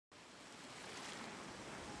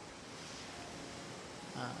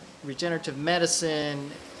regenerative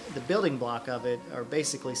medicine, the building block of it are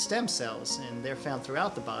basically stem cells, and they're found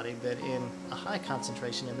throughout the body, but in a high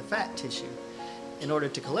concentration in the fat tissue. In order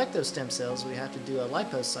to collect those stem cells, we have to do a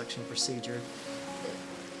liposuction procedure.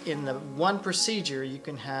 In the one procedure, you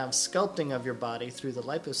can have sculpting of your body through the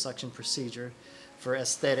liposuction procedure for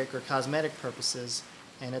aesthetic or cosmetic purposes,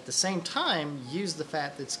 and at the same time use the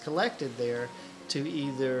fat that's collected there to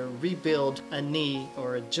either rebuild a knee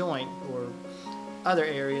or a joint or other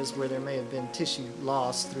areas where there may have been tissue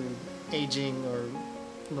loss through aging or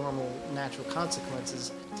normal natural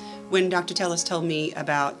consequences. When Dr. Tellis told me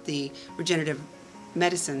about the regenerative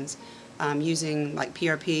medicines using like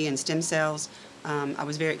PRP and stem cells, I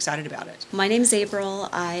was very excited about it. My name's April.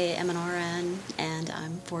 I am an RN and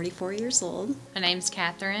I'm 44 years old. My name's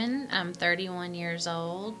Catherine. I'm 31 years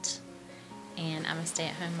old and I'm a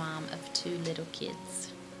stay-at-home mom of 2 little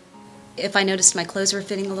kids. If I noticed my clothes were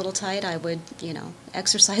fitting a little tight, I would,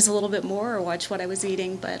 exercise a little bit more or watch what I was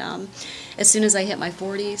eating. But as soon as I hit my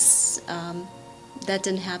 40s, that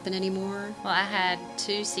didn't happen anymore. Well, I had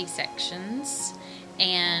 2 C-sections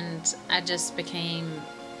and I just became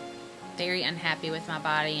very unhappy with my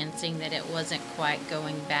body and seeing that it wasn't quite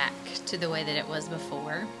going back to the way that it was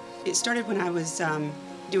before. It started when I was I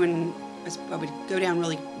would go down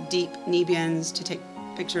really deep knee bends to take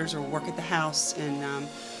pictures or work at the house, and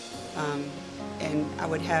I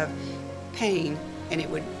would have pain and it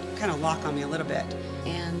would kind of lock on me a little bit.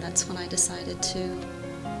 And that's when I decided to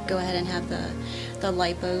go ahead and have the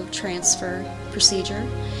Lipotransfer procedure,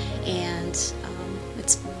 and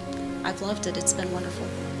I've loved it. It's been wonderful.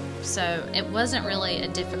 So it wasn't really a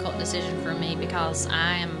difficult decision for me because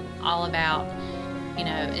I am all about,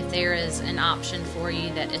 if there is an option for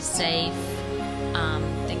you that is safe,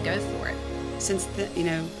 then go for it. Since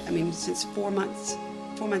since 4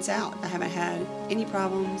 months out, I haven't had any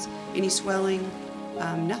problems, any swelling,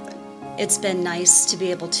 nothing. It's been nice to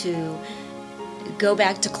be able to go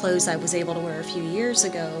back to clothes I was able to wear a few years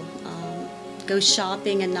ago, go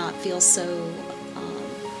shopping and not feel so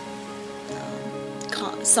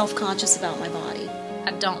self-conscious about my body.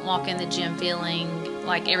 I don't walk in the gym feeling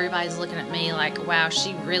like everybody's looking at me like, wow,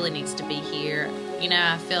 she really needs to be here.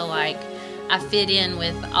 I feel like I fit in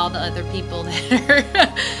with all the other people that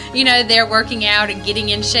are, they're working out and getting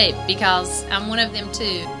in shape because I'm one of them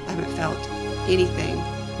too. I haven't felt anything.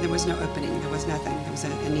 There was no opening. There was nothing. There was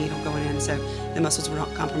a needle going in, so the muscles were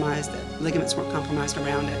not compromised. The ligaments weren't compromised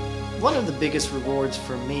around it. One of the biggest rewards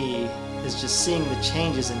for me is just seeing the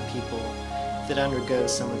changes in people that undergo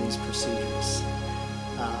some of these procedures.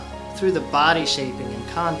 Through the body shaping and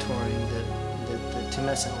contouring that the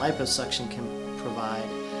Tumescent liposuction can provide,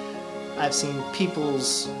 I've seen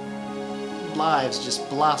people's lives just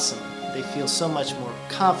blossom. They feel so much more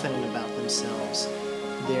confident about themselves.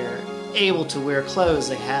 They're able to wear clothes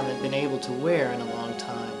they haven't been able to wear in a long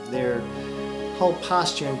time. Their whole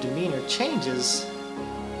posture and demeanor changes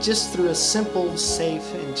just through a simple,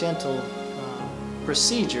 safe, and gentle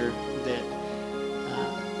procedure that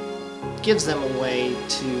gives them a way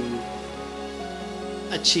to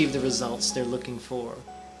achieve the results they're looking for.